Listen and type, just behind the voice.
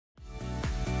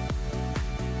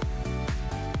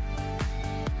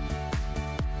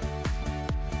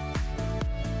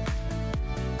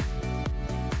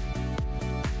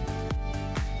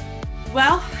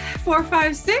Well,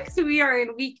 456, we are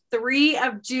in week 3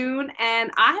 of June, and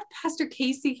I have Pastor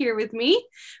Casey here with me,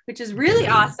 which is really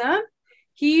awesome.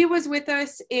 He was with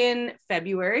us in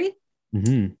February,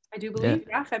 I do believe.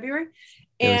 Yeah, February.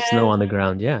 There was snow on the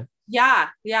ground. Yeah,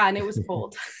 and it was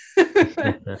cold.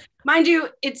 Mind you,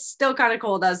 it's still kind of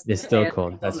cold as it's still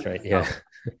cold. That's right. Yeah.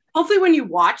 Hopefully when you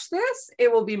watch this,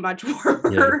 it will be much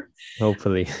warmer. Yeah,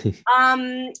 hopefully.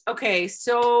 Okay,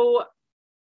 so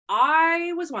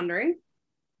I was wondering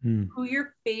who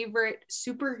your favorite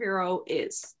superhero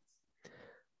is.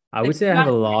 I would say I have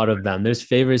a lot of them. There's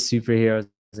favorite superheroes,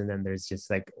 and then there's just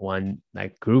like one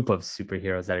like group of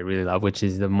superheroes that I really love, which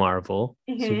is the Marvel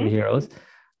superheroes.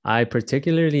 I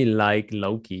particularly like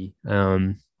Loki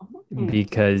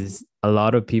because a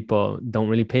lot of people don't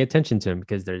really pay attention to him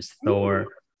because there's Thor.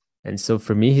 And so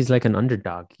for me, he's like an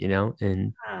underdog, you know,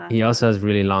 and he also has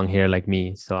really long hair like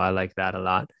me. So I like that a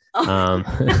lot.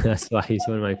 That's why he's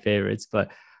one of my favorites. But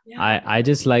I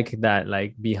just like that,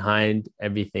 like behind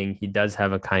everything, he does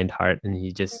have a kind heart, and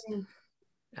he just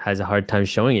has a hard time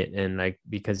showing it. And like,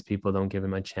 because people don't give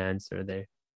him a chance, or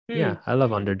I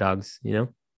love underdogs, you know?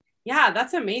 Yeah,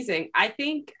 that's amazing. I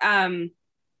think, for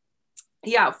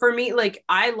me, like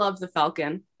I love the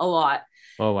Falcon a lot.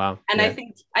 Oh, wow. And I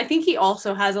think he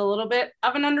also has a little bit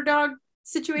of an underdog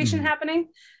situation happening.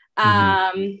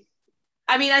 I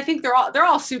mean, I think they're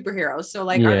all superheroes. So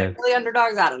like, are they really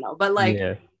underdogs? I don't know. But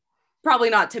like,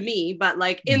 probably not to me, but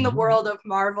like in the world of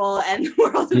Marvel and the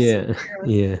world of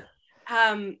superheroes.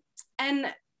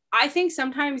 And I think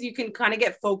sometimes you can kind of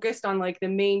get focused on like the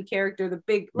main character, the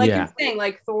big, like you're saying,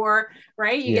 like Thor,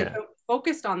 right? You get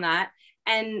focused on that.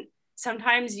 And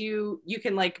sometimes you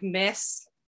can like miss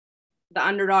the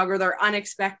underdog, or they're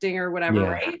unexpected or whatever,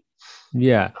 right?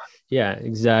 Yeah,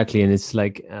 exactly. And it's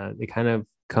like they kind of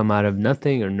come out of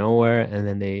nothing or nowhere, and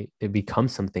then they become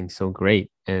something so great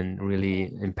and really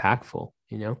impactful,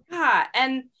 you know? Yeah,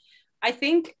 and I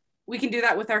think we can do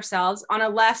that with ourselves on a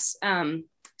less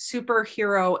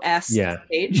superhero-esque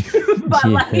stage. But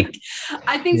like,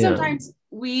 I think sometimes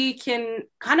we can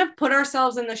kind of put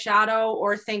ourselves in the shadow,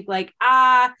 or think like,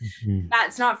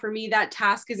 that's not for me, that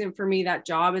task isn't for me, that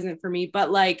job isn't for me.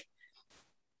 But like,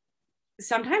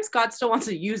 sometimes God still wants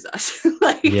to use us.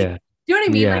 Like, do you know what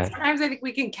I mean? Like, sometimes I think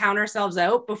we can count ourselves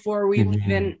out before we've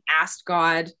even asked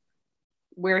God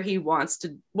what he wants to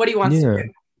do.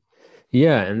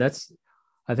 Yeah, and that's,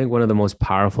 I think, one of the most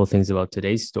powerful things about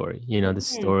today's story, you know, the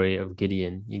story of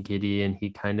Gideon. Gideon,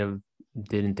 he kind of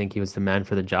didn't think he was the man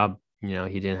for the job. You know,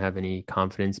 he didn't have any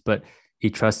confidence, but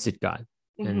he trusted God.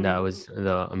 And that was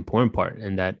the important part.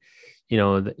 And that, you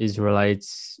know, the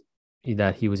Israelites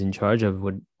that he was in charge of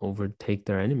would overtake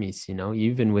their enemies, you know,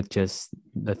 even with just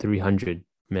the 300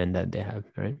 men that they have,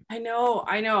 right? I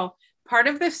know. Part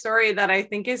of the story that I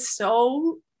think is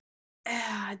so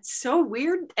it's so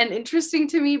weird and interesting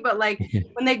to me, but like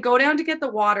when they go down to get the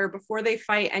water before they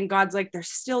fight, and God's like, there's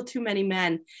still too many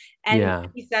men, and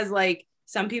he says like,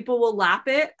 some people will lap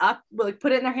it up, like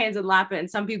put it in their hands and lap it, and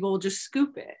some people will just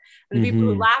scoop it, and the people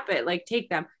who lap it, like, take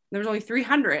them. There's only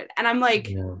 300, and I'm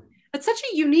like, that's such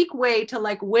a unique way to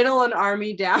like whittle an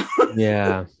army down.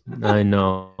 I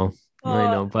know,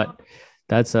 but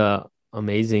that's a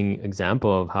amazing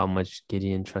example of how much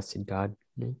Gideon trusted God.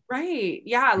 Right.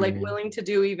 Like willing to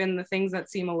do even the things that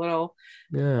seem a little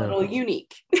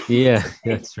unique.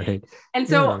 That's right. And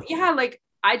so like,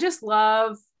 I just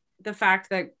love the fact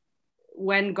that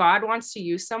when God wants to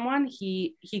use someone,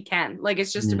 he can. Like,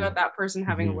 it's just about that person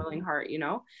having a willing heart, you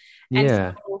know? And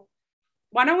so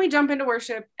why don't we jump into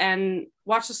worship and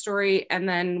watch the story, and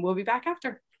then we'll be back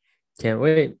after. Can't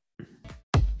wait.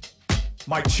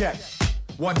 Mic check.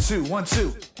 1 2 1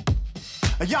 2.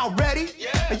 Are y'all ready?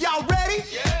 Are y'all ready?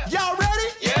 Y'all ready?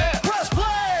 Press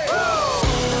play!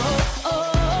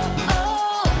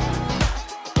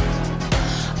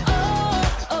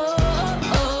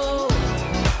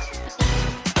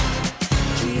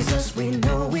 Jesus, we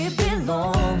know we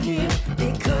belong here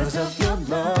because of your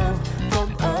love for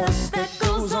us that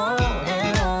goes on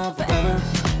and on forever.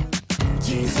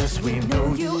 Jesus, we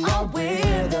know you are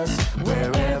with us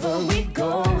wherever we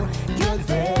go. You're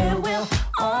there, we'll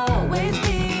always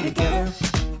be together.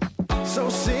 So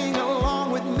sing along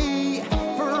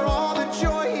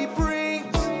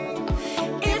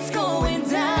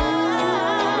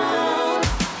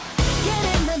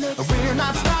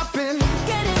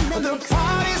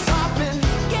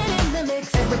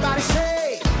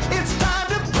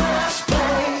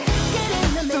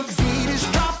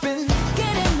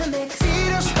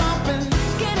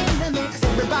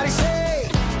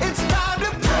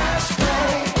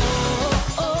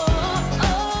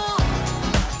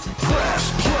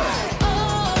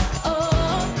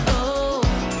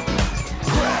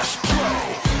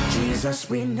Jesus,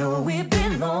 we know we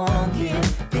belong here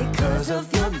because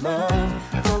of your love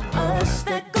for us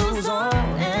that goes on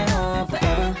and on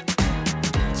forever.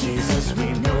 Jesus,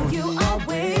 we know you are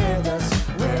with us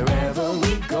wherever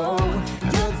we go.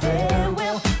 You're there,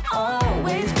 we'll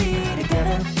always be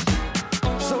together.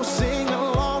 So sing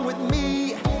along with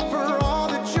me for all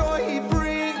the joy he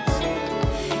brings.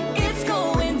 It's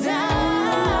going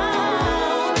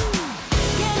down.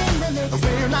 Get in the mix.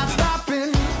 We're not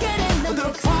stopping. Get in the The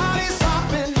mix. party's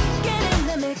hopping. Get in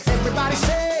the mix. Everybody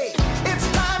say it's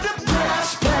time to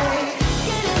press play.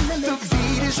 Get in the The mix.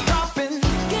 beat is dropping.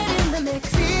 Get in the mix.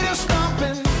 Feet are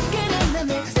stomping. Get in the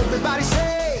mix. Everybody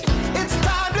say it's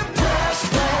time to press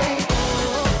play.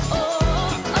 Oh,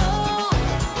 oh,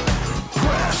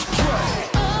 Press play.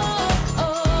 oh,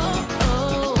 oh,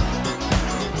 oh,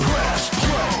 Press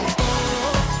play. oh,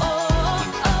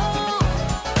 oh,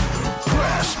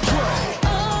 Press play.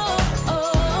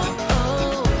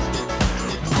 oh,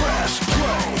 Press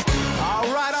play. All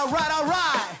right, all right, all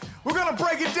right. We're gonna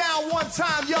break it down one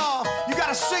time, y'all. You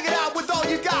gotta sing it out with all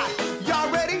you got. Y'all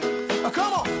ready?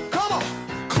 Come on, come on.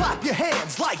 Clap your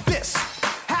hands like this.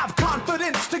 Have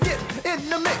confidence to get in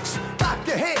the mix. Clap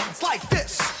your hands like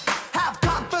this. Have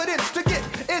confidence to get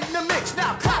in the mix.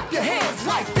 Now clap your hands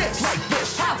like this. Like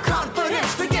this. Have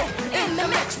confidence to get in the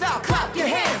mix. Now clap your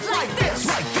hands like this.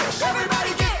 Like this. Everybody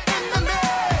get in the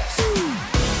mix.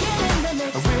 get in the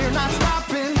mix. We're not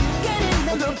stopping. Get in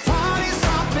the The mix. party's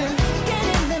hopping. Get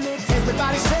in the mix.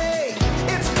 Everybody say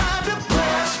it's time to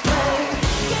press play.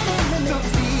 Get in the The mix.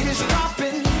 beat is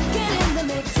dropping. Get in the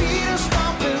mix. Feet are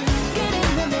stomping. Get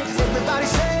in the mix. Everybody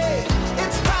say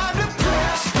it's time to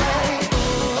press play.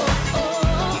 Oh,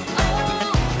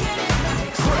 oh, get in the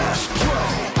mix. Press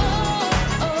play.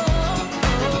 Oh,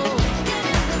 oh, get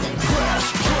in the mix. Press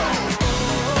play.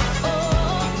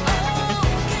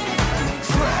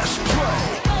 Press play.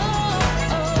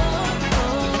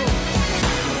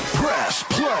 Press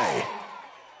play.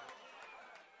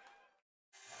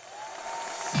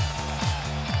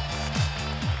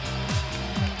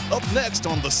 Up next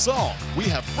on The Song, we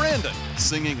have Brandon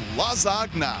singing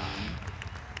Lasagna.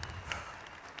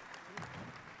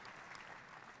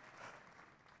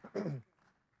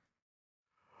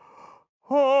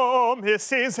 Oh,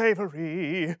 Mrs.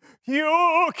 Avery,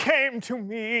 you came to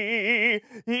me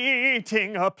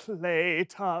eating a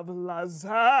plate of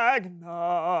lasagna.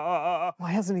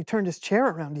 Why hasn't he turned his chair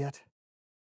around yet?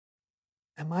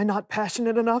 Am I not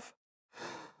passionate enough?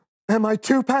 Am I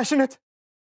too passionate?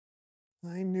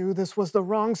 I knew this was the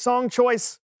wrong song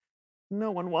choice.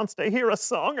 No one wants to hear a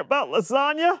song about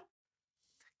lasagna.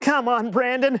 Come on,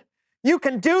 Brandon. You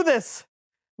can do this.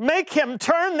 Make him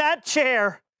turn that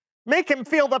chair. Make him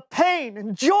feel the pain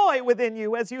and joy within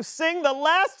you as you sing the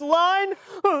last line,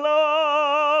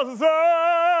 Lasagna.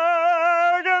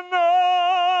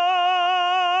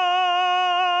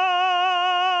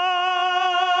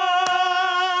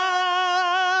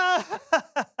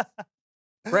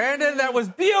 Brandon, that was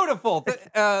beautiful.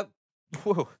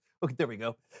 Whoa. Okay, there we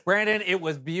go. Brandon, it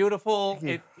was beautiful.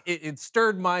 It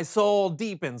stirred my soul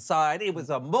deep inside. It was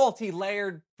a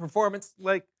multi-layered performance,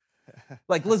 like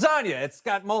lasagna. It's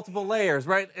got multiple layers,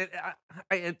 right?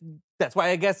 That's why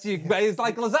I guess you guys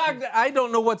like lasagna. I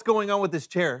don't know what's going on with this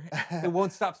chair. It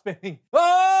won't stop spinning.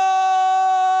 Oh!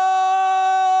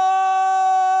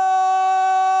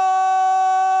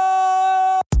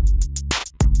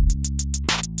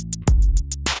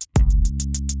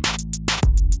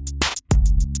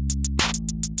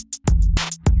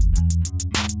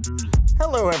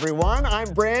 Hello, everyone.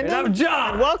 I'm Brandon. And I'm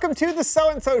John. And welcome to the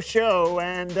So-and-So Show.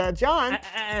 And John.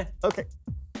 Okay.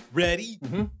 Ready?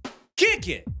 Kick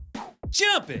it,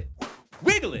 jump it,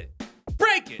 wiggle it,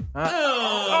 break it.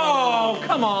 Oh,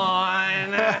 come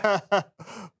on.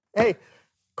 Hey,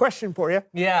 question for you.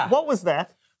 Yeah. What was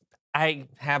that? I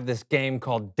have this game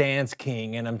called Dance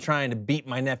King, and I'm trying to beat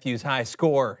my nephew's high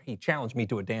score. He challenged me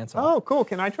to a dance-off. Oh, cool.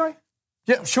 Can I try?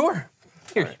 Yeah, sure.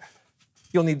 Here,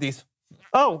 you'll need these.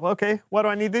 Oh, okay. Why do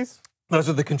I need these? Those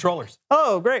are the controllers.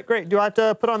 Oh, great, great. Do I have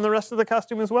to put on the rest of the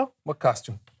costume as well? What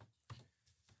costume?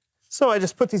 So I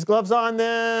just put these gloves on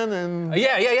then and...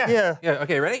 Yeah,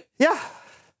 okay, ready? Yeah.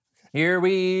 Here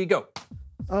we go.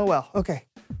 Oh, well, okay.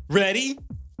 Ready?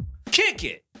 Kick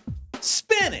it,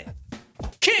 spin it,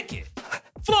 kick it,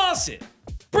 floss it,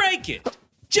 break it,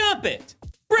 jump it,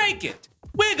 break it,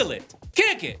 wiggle it,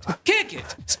 kick it,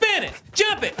 spin it,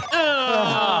 jump it.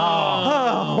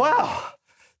 Oh, wow.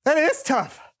 That is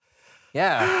tough.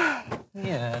 Yeah.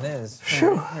 Yeah, it is.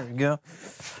 Phew. There we go.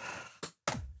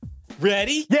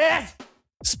 Ready? Yes!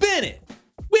 Spin it,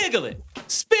 wiggle it,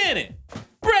 spin it,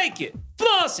 break it,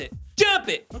 floss it, jump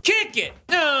it, kick it.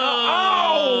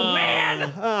 Oh, man!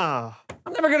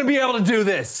 going to be able to do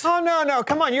this. Oh, no.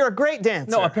 Come on, you're a great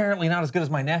dancer. No, apparently not as good as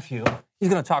my nephew. He's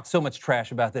going to talk so much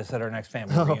trash about this at our next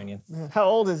family reunion. Man. How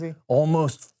old is he?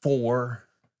 Almost 4.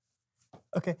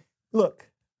 Okay, look,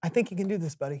 I think you can do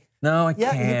this, buddy. No, I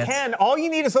can't. Yeah, you can. All you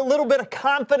need is a little bit of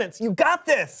confidence. You got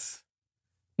this.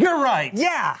 You're right.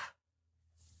 Yeah.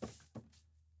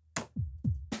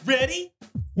 Ready?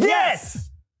 Yes!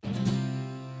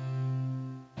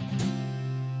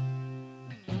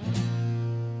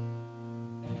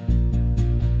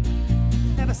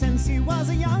 Ever since he was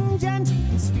a young gent,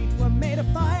 his feet were made of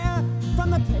fire. From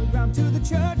the playground to the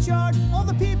churchyard, all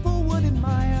the people would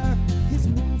admire. His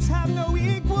moves have no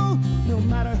equal, no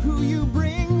matter who you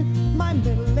bring. My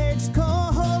middle-aged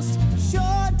co-host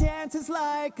sure dances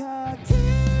like a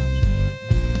king.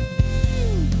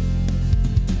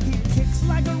 He kicks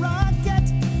like a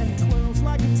rocket and twirls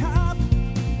like a top.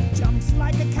 Jumps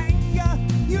like a kanga,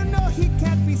 you know he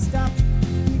can't be stopped.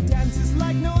 He dances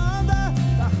like no other,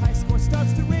 the high score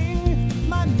starts to ring.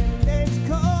 My middle-aged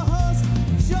co-host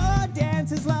sure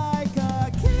dances like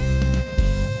a king.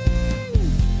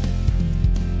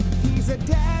 He's a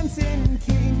dancing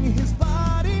king, his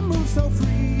body moves so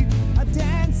free. A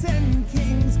dancing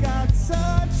king's got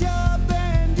such a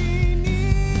bendy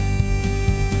knee.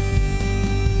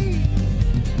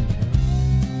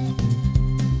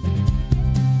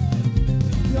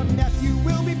 Your nephew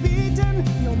will be beaten,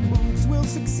 your moves will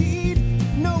succeed.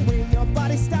 No way your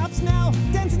body stops now,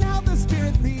 dancing how the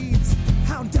spirit leads.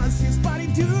 How does his body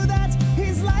do that?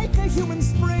 He's like a human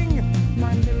spring.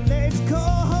 My middle-aged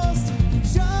co-host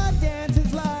sure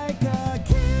dances like a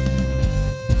king.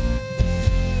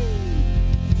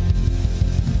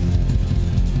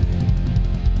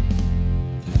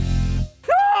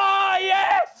 Oh,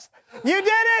 yes! You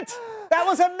did it! That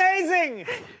was amazing!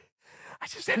 I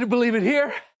just had to believe it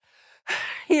here,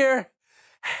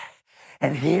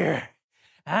 and here.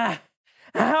 Ow!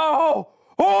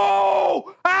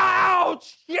 Oh!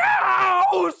 Ouch!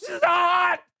 Ouch!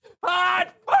 Hot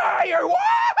fire! Woo!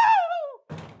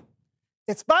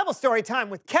 It's Bible story time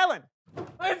with Kellen.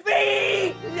 My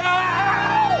feet!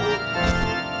 Ow!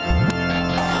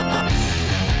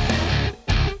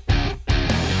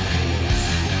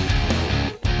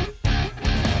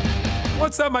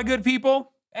 What's up, my good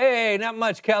people? Hey, not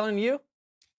much, Kellen. You?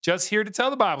 Just here to tell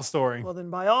the Bible story. Well, then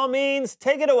by all means,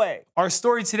 take it away. Our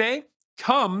story today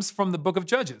comes from the book of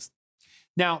Judges.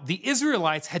 Now, the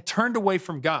Israelites had turned away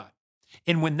from God.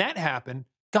 And when that happened,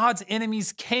 God's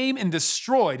enemies came and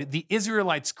destroyed the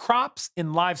Israelites' crops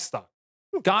and livestock.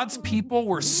 God's people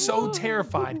were so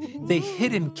terrified, they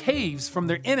hid in caves from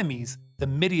their enemies, the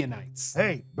Midianites.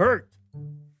 Hey, Bert,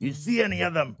 you see any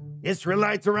of them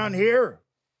Israelites around here?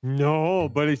 No,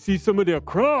 but I see some of their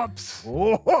crops.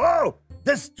 Whoa!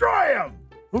 Destroy them!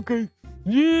 Okay.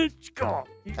 Let's go.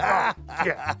 Ah,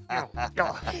 good.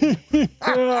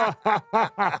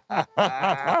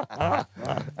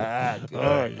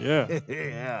 Oh, yeah.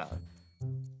 Yeah.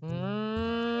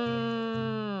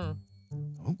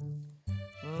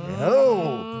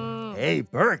 Oh, hey,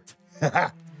 Bert.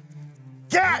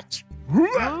 Catch!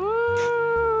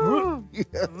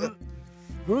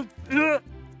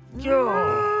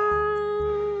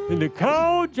 And the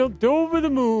cow jumped over the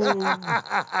moon. All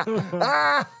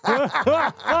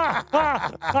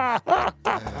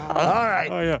right.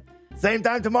 Oh, yeah. Same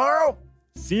time tomorrow?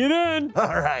 See you then.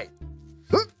 All right.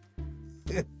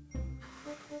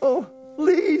 Oh,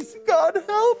 please, God,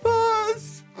 help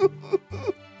us.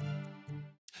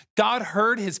 God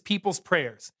heard his people's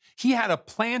prayers. He had a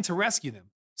plan to rescue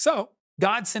them. So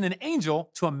God sent an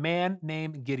angel to a man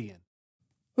named Gideon.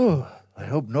 Oh, I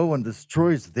hope no one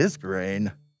destroys this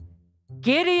grain.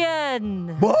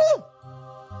 Gideon! What?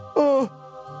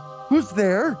 Who's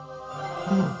there?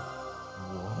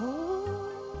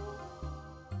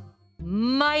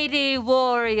 Mighty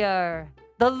warrior,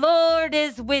 the Lord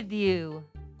is with you.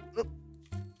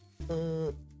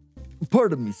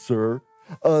 Pardon me, sir.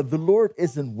 The Lord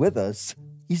isn't with us.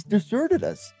 He's deserted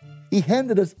us. He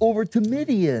handed us over to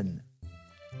Midian.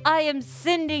 I am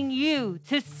sending you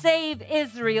to save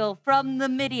Israel from the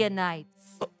Midianites.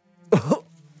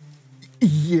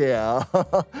 Yeah.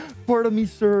 Pardon me,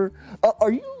 sir.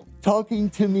 Are you talking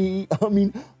to me? I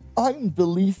mean, I'm the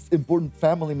least important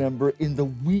family member in the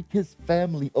weakest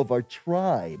family of our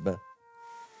tribe.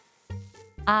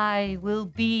 I will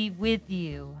be with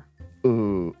you.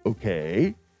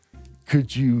 Okay.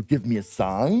 Could you give me a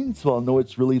sign so I'll know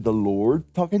it's really the Lord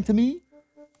talking to me?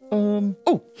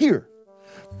 Oh, here.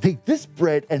 Take this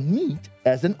bread and meat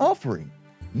as an offering.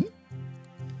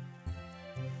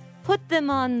 Put them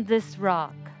on this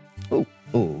rock. Oh,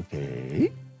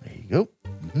 okay. There you go.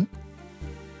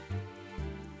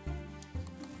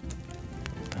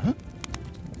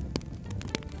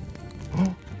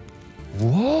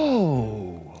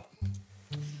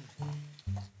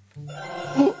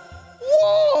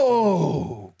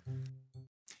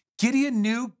 Gideon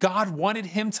knew God wanted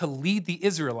him to lead the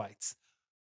Israelites,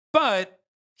 but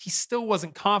he still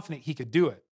wasn't confident he could do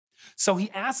it. So he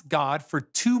asked God for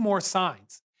 2 more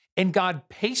signs, and God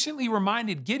patiently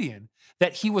reminded Gideon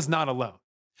that he was not alone.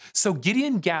 So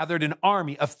Gideon gathered an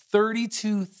army of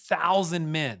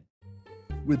 32,000 men.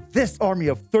 With this army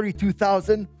of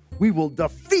 32,000, we will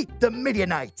defeat the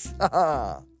Midianites.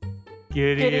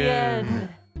 Gideon.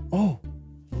 Oh,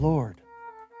 Lord.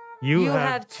 You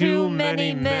have too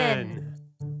many men.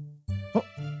 Oh,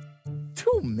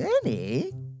 too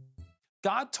many?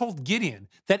 God told Gideon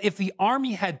that if the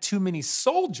army had too many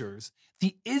soldiers,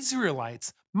 the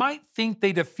Israelites might think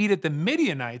they defeated the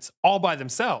Midianites all by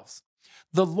themselves.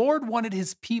 The Lord wanted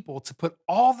his people to put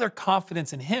all their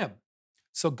confidence in him.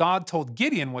 So God told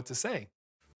Gideon what to say.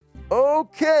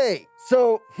 Okay,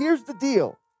 so here's the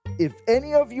deal. If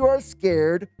any of you are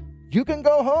scared, you can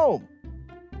go home.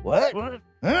 What? Huh?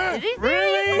 Is he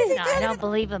Really? serious? No, I don't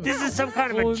believe him. This is some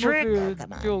kind of a trick.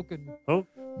 Come on. Joking. Oh,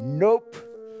 Nope,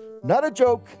 not a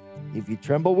joke. If you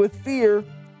tremble with fear,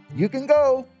 you can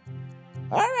go.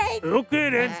 All right. okay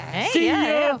then. Hey, See ya.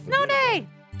 yeah. Snow day.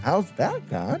 How's that,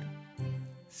 God?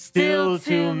 Still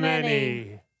too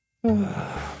many.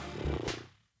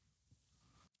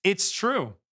 It's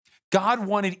true. God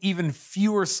wanted even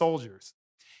fewer soldiers.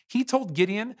 He told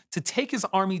Gideon to take his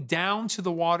army down to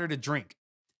the water to drink.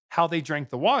 How they drank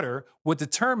the water would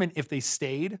determine if they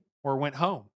stayed or went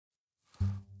home.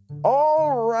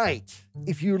 All right.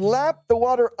 If you lap the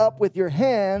water up with your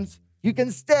hands, you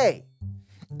can stay.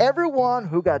 Everyone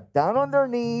who got down on their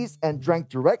knees and drank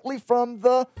directly from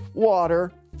the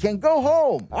water can go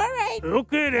home. All right.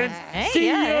 Okay then. Hey, See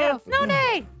ya. yeah. Snow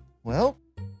day. Well,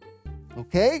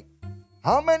 okay.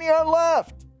 How many are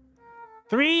left?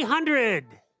 300.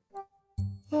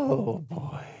 Oh,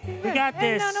 boy. We got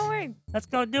Hey, this. no, don't worry. Let's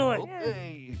go do it.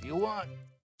 Okay, if you want.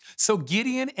 So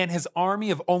Gideon and his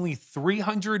army of only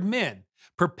 300 men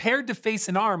prepared to face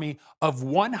an army of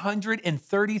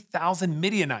 130,000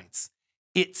 Midianites.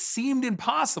 It seemed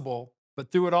impossible,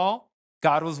 but through it all,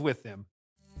 God was with them.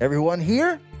 Everyone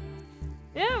here?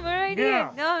 Yeah, we're right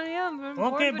Yeah. here. No, yeah, we're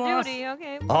Okay, for boss. duty.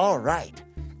 Okay. All right.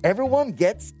 Everyone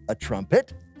gets a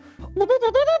trumpet.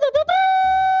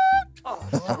 Oh,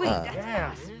 sweet.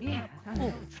 That's awesome. Yeah.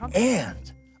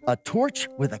 And a torch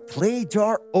with a clay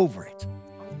jar over it.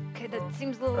 Okay, that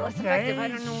seems a little less effective. I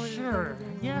don't know what Sure.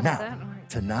 Yeah. Now,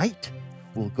 tonight,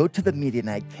 we'll go to the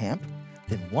Midianite camp,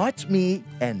 then watch me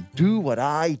and do what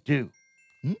I do.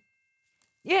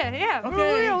 Yeah.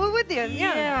 Okay. We're with you.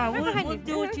 Yeah, We're behind we'll you.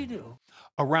 do what you do.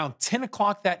 Around 10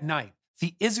 o'clock that night,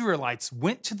 the Israelites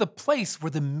went to the place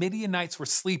where the Midianites were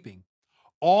sleeping.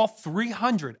 All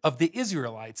 300 of the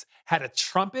Israelites had a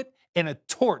trumpet and a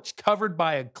torch covered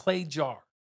by a clay jar.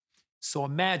 So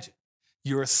imagine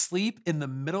you're asleep in the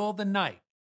middle of the night,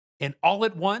 and all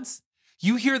at once,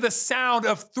 you hear the sound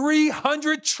of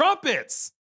 300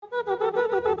 trumpets.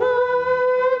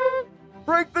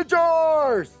 Break the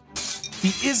jars!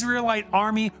 The Israelite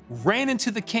army ran into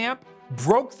the camp,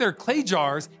 broke their clay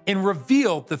jars, and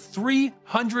revealed the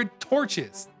 300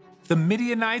 torches. The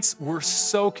Midianites were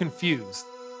so confused.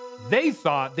 They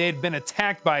thought they had been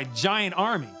attacked by a giant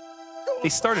army. They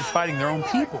started fighting their own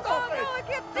people.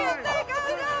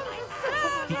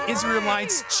 The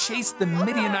Israelites chased the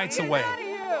Midianites away.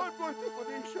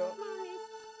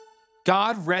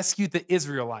 God rescued the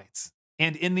Israelites,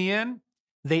 and in the end,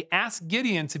 they asked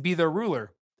Gideon to be their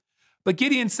ruler. But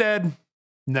Gideon said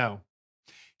no.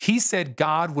 He said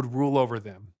God would rule over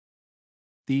them.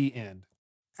 The end.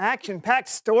 Action-packed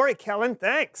story, Kellen.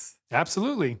 Thanks.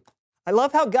 Absolutely. I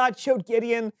love how God showed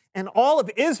Gideon and all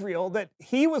of Israel that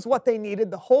he was what they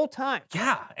needed the whole time.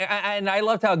 Yeah, and I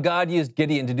loved how God used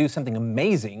Gideon to do something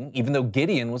amazing, even though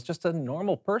Gideon was just a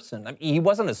normal person. I mean, he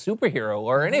wasn't a superhero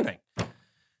or anything.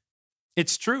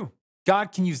 It's true.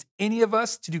 God can use any of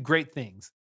us to do great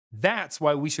things. That's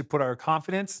why we should put our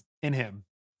confidence in him.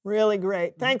 Really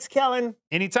great. Thanks, Kellen.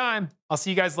 Anytime. I'll see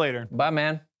you guys later. Bye,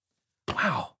 man.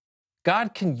 Wow,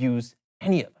 God can use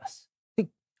any of us.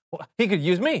 He could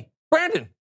use me. Brandon,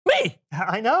 me.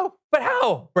 I know. But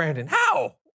how, Brandon?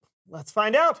 How? Let's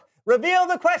find out. Reveal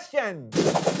the question.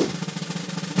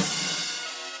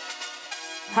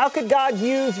 How could God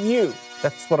use you?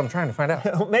 That's what I'm trying to find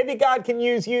out. Maybe God can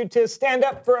use you to stand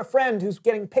up for a friend who's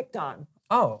getting picked on.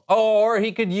 Oh, or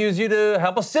he could use you to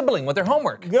help a sibling with their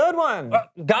homework. Good one.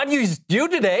 God used you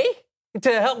today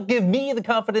to help give me the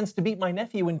confidence to beat my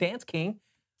nephew in Dance King.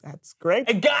 That's great.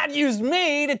 And God used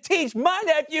me to teach my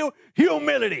nephew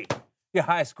humility. Your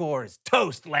high score is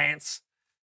toast, Lance.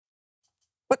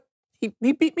 What?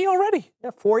 He beat me already.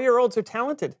 Yeah, 4-year-olds are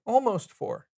talented. Almost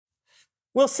 4.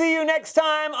 We'll see you next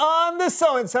time on the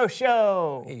So-and-So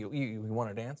Show. Hey, you want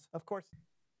to dance? Of course.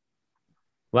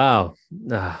 Wow.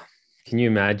 Can you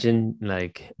imagine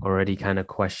like already kind of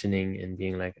questioning and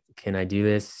being like, can I do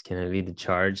this? Can I lead the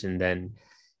charge? And then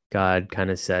God kind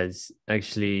of says,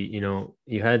 actually,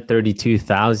 you had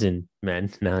 32,000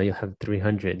 men. Now you have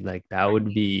 300. Like that would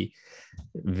be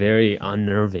very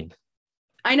unnerving.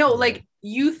 I know, like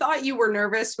you thought you were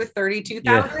nervous with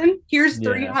 32,000. Yeah. Here's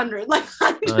 300. Like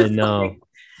I know. Like,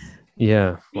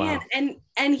 yeah. Man, wow.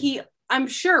 And he, I'm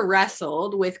sure,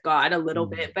 wrestled with God a little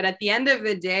bit, but at the end of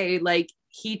the day, like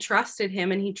he trusted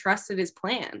him and he trusted his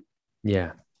plan.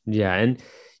 Yeah. Yeah. And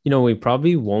we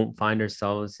probably won't find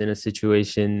ourselves in a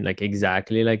situation like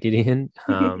exactly like Gideon.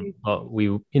 But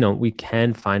we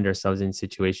can find ourselves in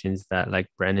situations that like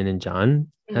Brandon and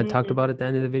John had talked about at the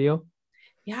end of the video.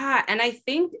 Yeah. And I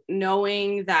think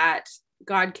knowing that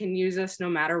God can use us no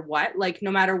matter what, like no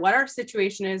matter what our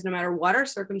situation is, no matter what our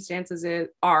circumstances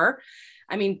are,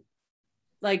 I mean,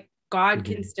 like God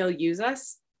can still use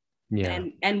us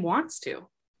and wants to.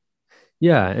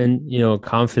 Yeah. And,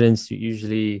 confidence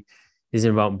usually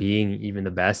isn't about being even the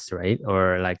best, right?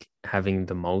 Or like having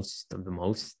the most of the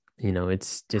most,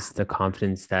 it's just the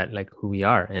confidence that like who we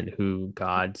are and who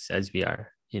God says we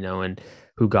are, and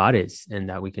who God is, and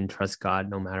that we can trust God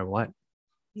no matter what.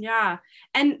 Yeah.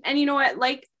 And you know what,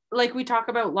 like we talk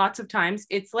about lots of times,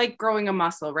 it's like growing a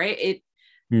muscle, right?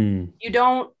 You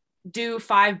don't do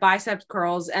 5 bicep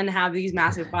curls and have these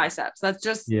massive biceps. That's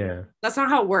just, that's not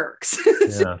how it works.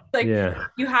 So,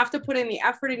 you have to put in the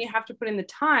effort and you have to put in the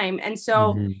time. And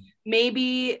so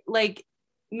maybe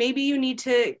you need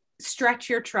to stretch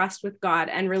your trust with God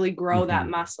and really grow that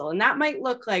muscle. And that might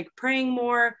look like praying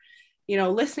more,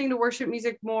 listening to worship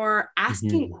music more,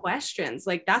 asking questions.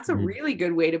 Like that's a really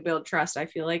good way to build trust, I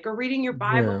feel like, or reading your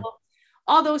Bible.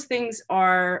 All those things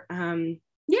are,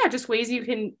 just ways you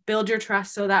can build your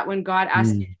trust so that when God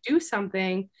asks you to do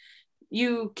something,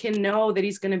 you can know that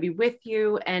he's going to be with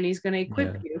you and he's going to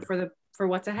equip you for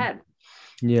what's ahead.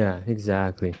 Yeah,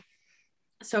 exactly.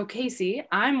 So Casey,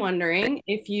 I'm wondering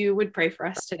if you would pray for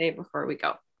us today before we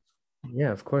go.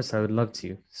 Yeah, of course, I would love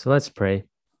to. So let's pray.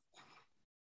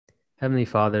 Heavenly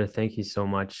Father, thank you so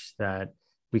much that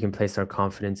we can place our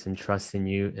confidence and trust in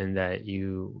you, and that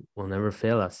you will never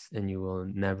fail us and you will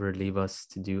never leave us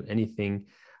to do anything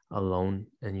alone,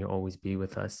 and you'll always be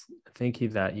with us. Thank you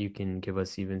that you can give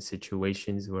us even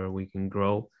situations where we can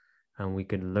grow and we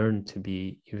could learn to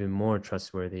be even more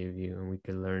trustworthy of you, and we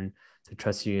could learn to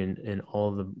trust you in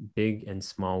all the big and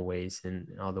small ways, and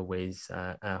all the ways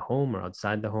at home or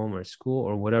outside the home or school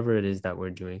or whatever it is that we're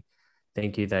doing.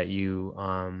 Thank you that you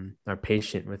are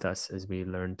patient with us as we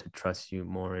learn to trust you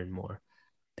more and more.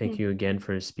 Thank you again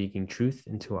for speaking truth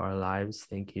into our lives.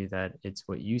 Thank you that it's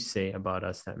what you say about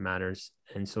us that matters.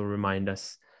 And so remind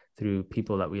us through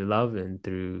people that we love and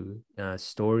through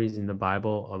stories in the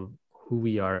Bible of who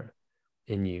we are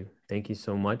in you. Thank you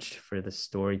so much for the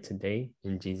story today.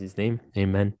 In Jesus' name,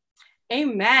 amen.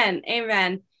 Amen.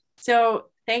 Amen. So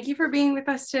thank you for being with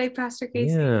us today, Pastor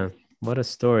Casey. Yeah, what a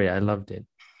story. I loved it.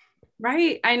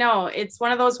 Right. I know. It's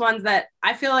one of those ones that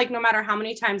I feel like no matter how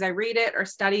many times I read it or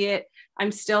study it,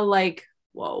 I'm still like,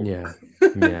 whoa. Yeah.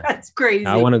 That's crazy.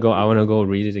 I want to go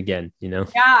read it again,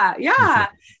 Yeah.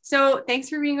 So thanks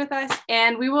for being with us,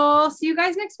 and we will see you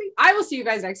guys next week. I will see you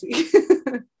guys next week.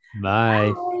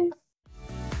 Bye.